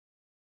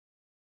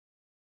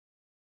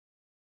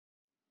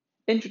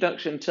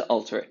Introduction to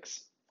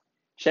Alteryx,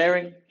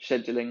 Sharing,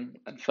 Scheduling,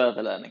 and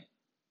Further Learning.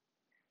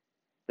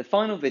 The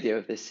final video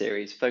of this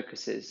series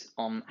focuses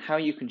on how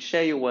you can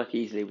share your work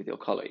easily with your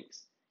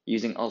colleagues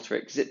using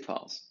Alteryx zip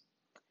files.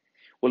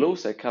 We'll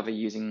also cover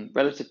using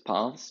relative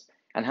paths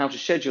and how to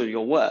schedule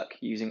your work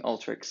using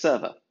Alteryx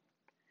Server.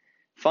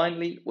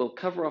 Finally, we'll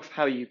cover off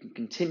how you can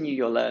continue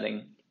your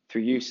learning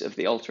through use of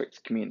the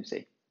Alteryx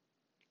Community.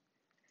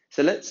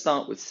 So let's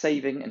start with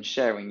saving and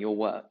sharing your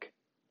work.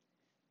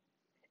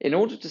 In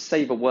order to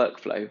save a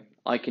workflow,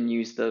 I can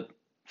use the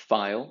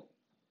File,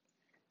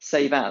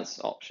 Save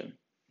As option.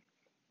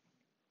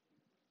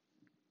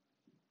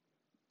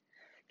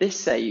 This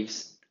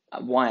saves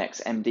a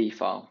YXMD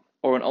file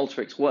or an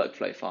Alteryx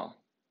workflow file.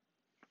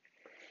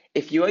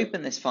 If you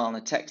open this file in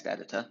a text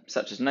editor,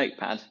 such as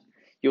Notepad,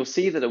 you'll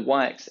see that a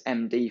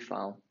YXMD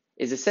file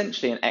is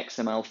essentially an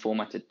XML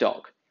formatted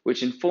doc,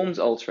 which informs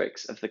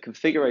Alteryx of the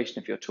configuration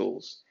of your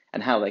tools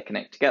and how they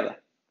connect together.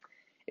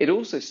 It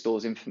also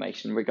stores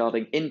information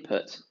regarding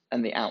input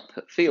and the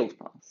output field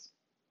paths.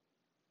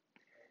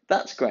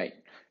 That's great,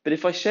 but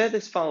if I share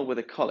this file with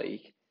a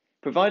colleague,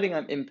 providing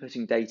I'm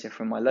inputting data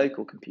from my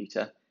local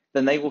computer,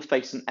 then they will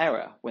face an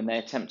error when they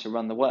attempt to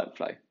run the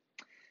workflow,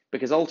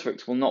 because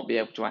Alteryx will not be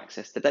able to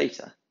access the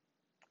data.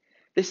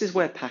 This is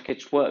where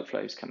packaged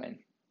workflows come in.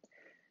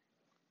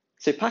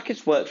 So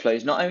packaged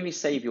workflows not only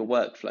save your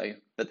workflow,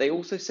 but they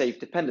also save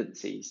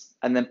dependencies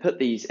and then put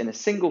these in a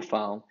single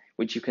file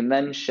which you can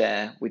then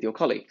share with your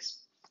colleagues.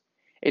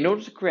 In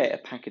order to create a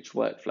packaged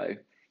workflow,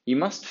 you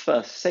must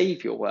first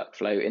save your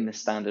workflow in the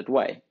standard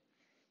way.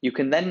 You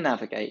can then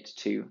navigate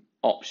to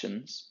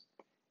Options,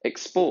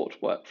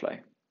 Export Workflow.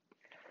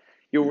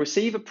 You'll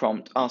receive a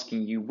prompt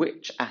asking you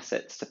which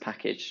assets to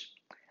package.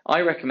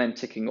 I recommend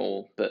ticking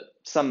all, but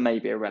some may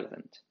be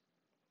irrelevant.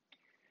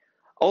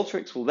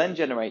 Alteryx will then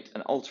generate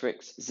an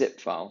Alteryx zip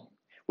file,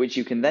 which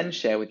you can then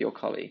share with your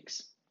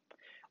colleagues.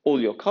 All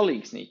your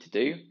colleagues need to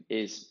do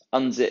is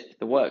unzip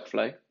the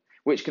workflow,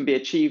 which can be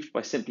achieved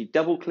by simply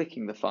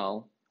double-clicking the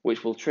file,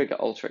 which will trigger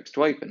Alteryx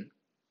to open.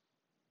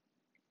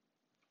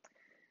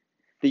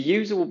 The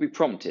user will be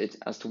prompted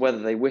as to whether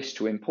they wish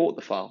to import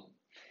the file,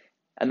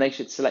 and they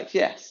should select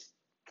yes.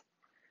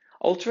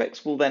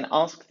 Alteryx will then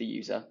ask the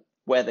user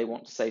where they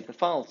want to save the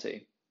file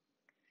to.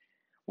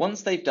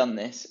 Once they've done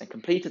this and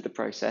completed the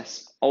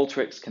process,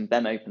 Alteryx can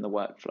then open the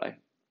workflow.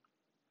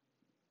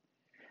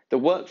 The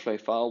workflow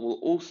file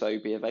will also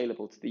be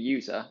available to the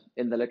user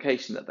in the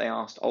location that they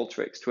asked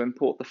Alteryx to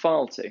import the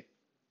file to.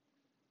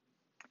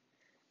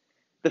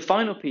 The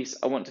final piece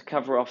I want to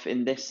cover off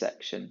in this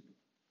section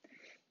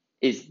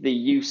is the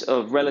use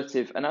of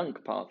relative and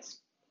unc paths.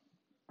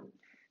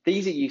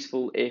 These are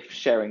useful if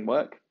sharing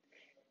work,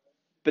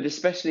 but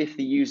especially if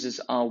the users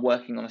are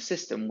working on a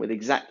system with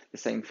exactly the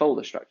same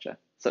folder structure,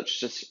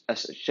 such as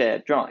a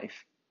shared drive.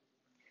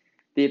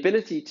 The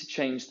ability to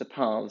change the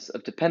paths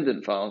of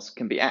dependent files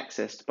can be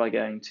accessed by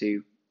going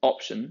to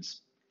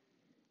Options,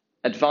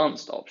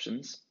 Advanced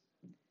Options,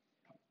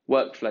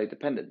 Workflow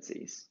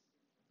Dependencies.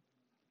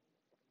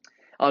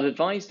 I'd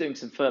advise doing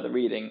some further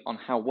reading on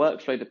how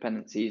workflow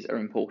dependencies are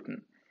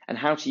important and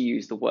how to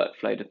use the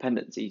Workflow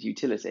Dependencies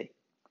utility.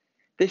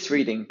 This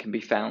reading can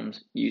be found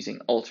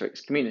using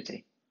Alteryx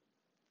Community.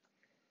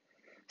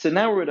 So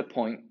now we're at a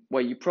point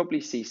where you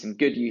probably see some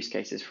good use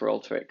cases for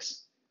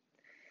Alteryx.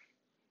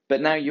 But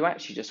now you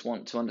actually just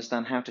want to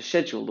understand how to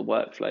schedule the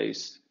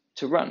workflows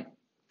to run.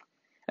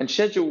 And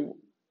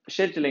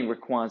scheduling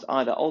requires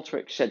either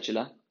Alteryx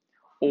Scheduler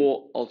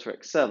or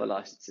Alteryx Server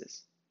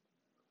licenses.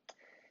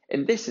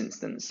 In this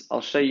instance,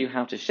 I'll show you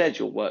how to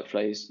schedule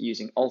workflows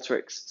using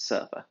Alteryx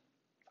Server.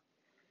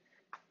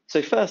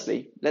 So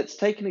firstly, let's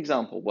take an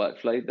example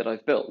workflow that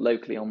I've built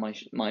locally on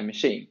my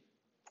machine.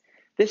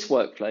 This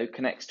workflow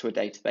connects to a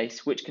database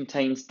which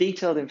contains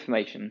detailed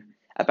information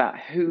about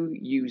who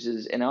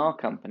users in our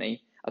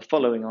company are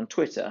following on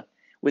Twitter,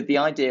 with the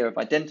idea of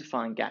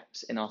identifying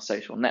gaps in our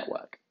social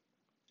network.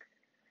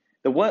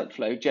 The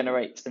workflow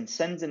generates and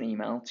sends an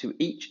email to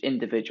each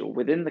individual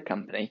within the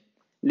company,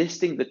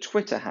 listing the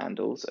Twitter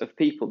handles of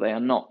people they are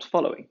not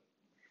following.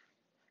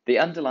 The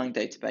underlying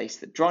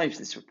database that drives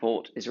this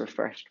report is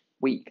refreshed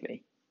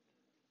weekly.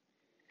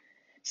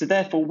 So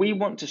therefore, we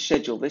want to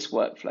schedule this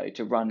workflow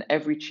to run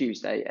every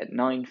Tuesday at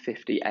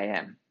 9:50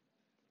 a.m.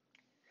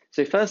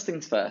 So first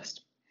things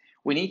first,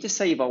 we need to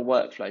save our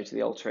workflow to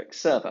the Alteryx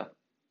server.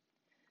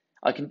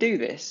 I can do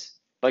this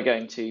by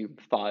going to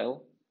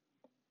File,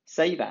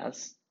 Save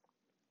As,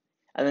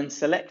 and then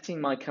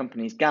selecting my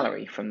company's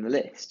gallery from the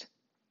list.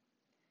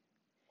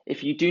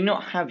 If you do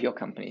not have your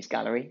company's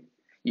gallery,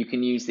 you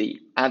can use the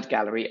Add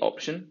Gallery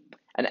option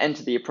and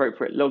enter the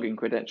appropriate login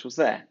credentials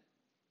there.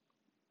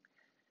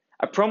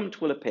 A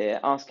prompt will appear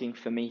asking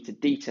for me to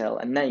detail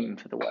a name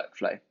for the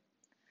workflow.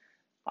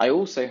 I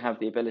also have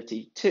the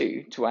ability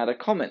to add a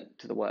comment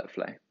to the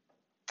workflow.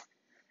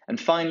 And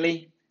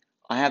finally,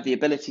 I have the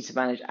ability to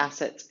manage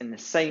assets in the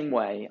same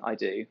way I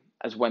do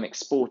as when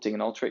exporting an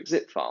Alteryx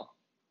zip file.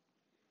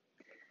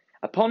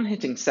 Upon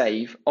hitting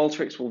save,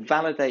 Alteryx will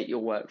validate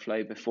your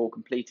workflow before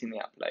completing the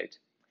upload.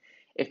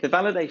 If the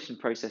validation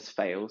process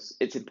fails,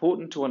 it's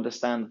important to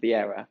understand the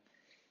error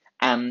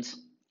and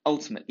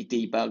ultimately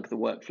debug the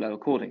workflow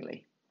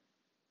accordingly.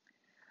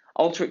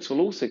 Alteryx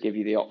will also give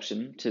you the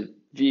option to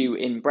view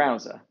in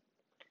browser.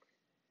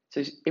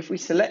 So if we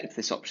select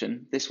this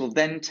option, this will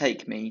then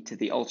take me to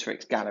the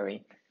Alteryx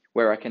gallery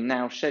where I can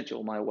now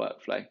schedule my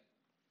workflow.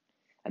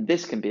 And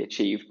this can be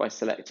achieved by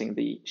selecting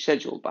the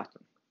Schedule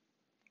button.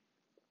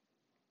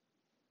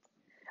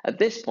 At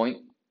this point,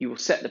 you will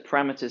set the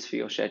parameters for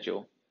your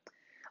schedule.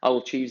 I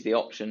will choose the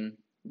option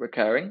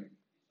Recurring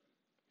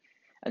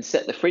and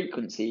set the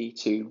frequency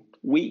to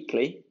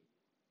weekly.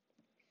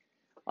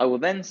 I will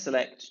then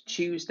select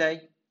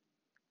Tuesday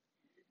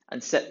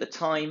and set the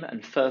time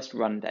and first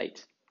run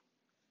date.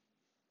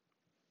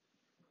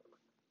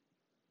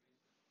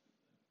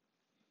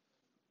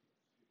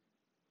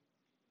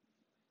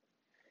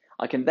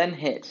 I can then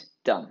hit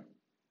Done.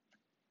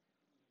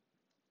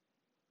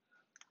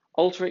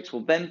 Alteryx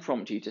will then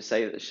prompt you to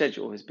say that the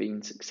schedule has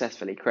been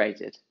successfully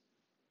created.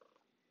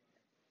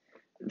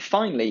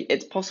 Finally,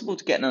 it's possible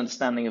to get an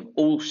understanding of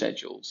all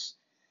schedules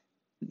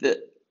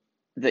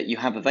that you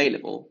have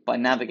available by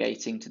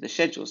navigating to the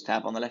Schedules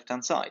tab on the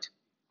left-hand side.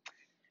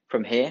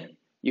 From here,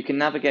 you can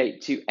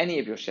navigate to any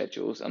of your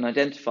schedules and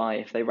identify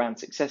if they ran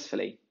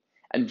successfully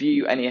and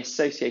view any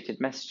associated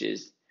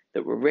messages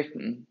that were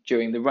written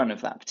during the run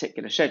of that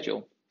particular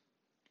schedule.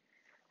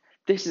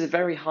 This is a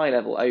very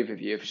high-level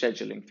overview of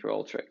scheduling through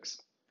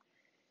Alteryx.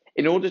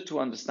 In order to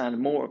understand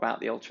more about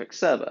the Alteryx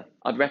server,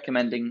 I'd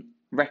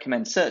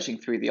recommend searching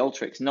through the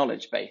Alteryx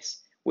knowledge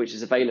base, which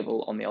is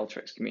available on the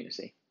Alteryx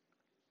community.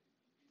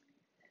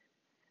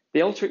 The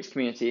Alteryx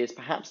community is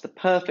perhaps the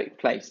perfect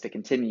place to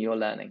continue your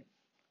learning.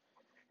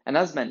 And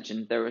as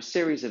mentioned, there are a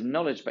series of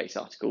knowledge base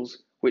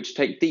articles which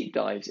take deep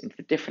dives into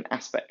the different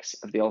aspects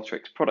of the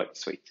Alteryx product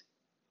suite.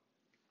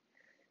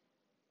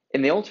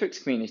 In the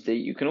Alteryx community,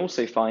 you can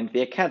also find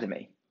the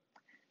Academy.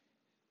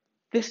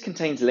 This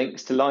contains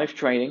links to live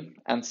training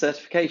and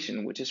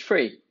certification, which is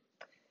free.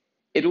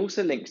 It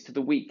also links to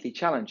the weekly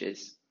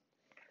challenges.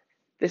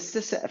 This is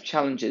a set of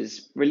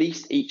challenges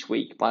released each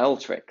week by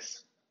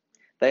Alteryx.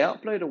 They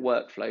upload a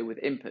workflow with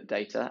input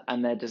data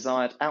and their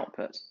desired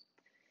output.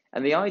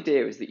 And the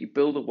idea is that you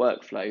build a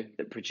workflow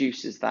that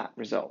produces that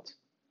result.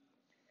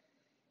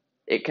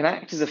 It can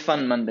act as a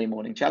fun Monday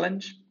morning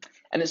challenge,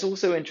 and it's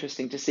also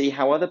interesting to see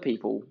how other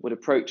people would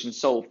approach and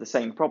solve the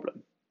same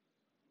problem.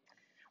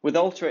 With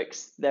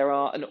Alteryx, there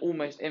are an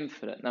almost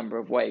infinite number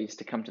of ways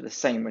to come to the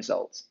same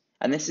result,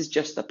 and this is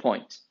just the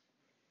point.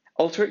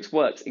 Alteryx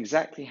works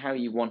exactly how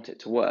you want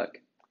it to work.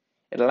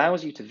 It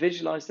allows you to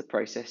visualize the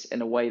process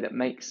in a way that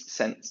makes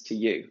sense to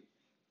you.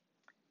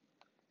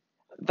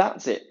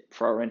 That's it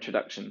for our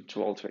introduction to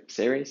Alteryx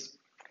series.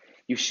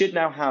 You should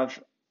now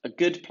have a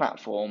good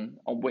platform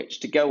on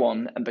which to go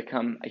on and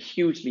become a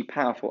hugely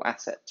powerful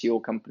asset to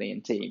your company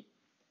and team.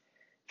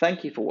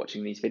 Thank you for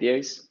watching these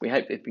videos. We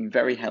hope they've been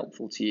very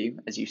helpful to you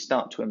as you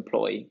start to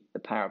employ the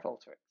power of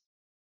Alteryx.